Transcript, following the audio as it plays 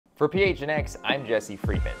For PHNX, I'm Jesse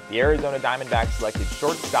Friedman. The Arizona Diamondbacks selected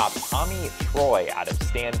shortstop Tommy Troy out of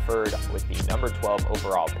Stanford with the number 12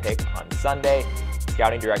 overall pick on Sunday.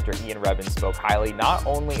 Scouting director Ian Rebhan spoke highly not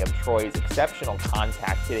only of Troy's exceptional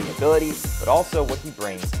contact hitting ability, but also what he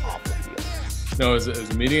brings off the field. No, it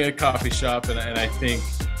was a meeting at a coffee shop, and I think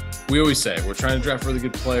we always say we're trying to draft really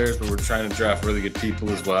good players, but we're trying to draft really good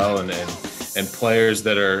people as well, and players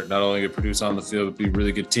that are not only going to produce on the field, but be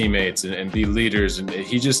really good teammates and be leaders. And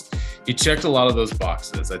he checked a lot of those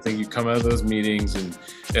boxes. I think you come out of those meetings and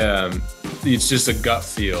it's just a gut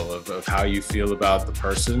feel of how you feel about the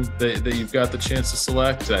person that you've got the chance to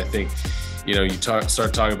select. And I think, you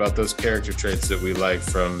start talking about those character traits that we like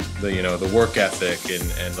from the work ethic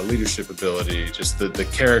and the leadership ability, just the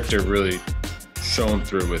character really shone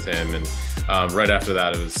through with him. And right after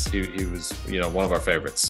that, he was one of our favorites.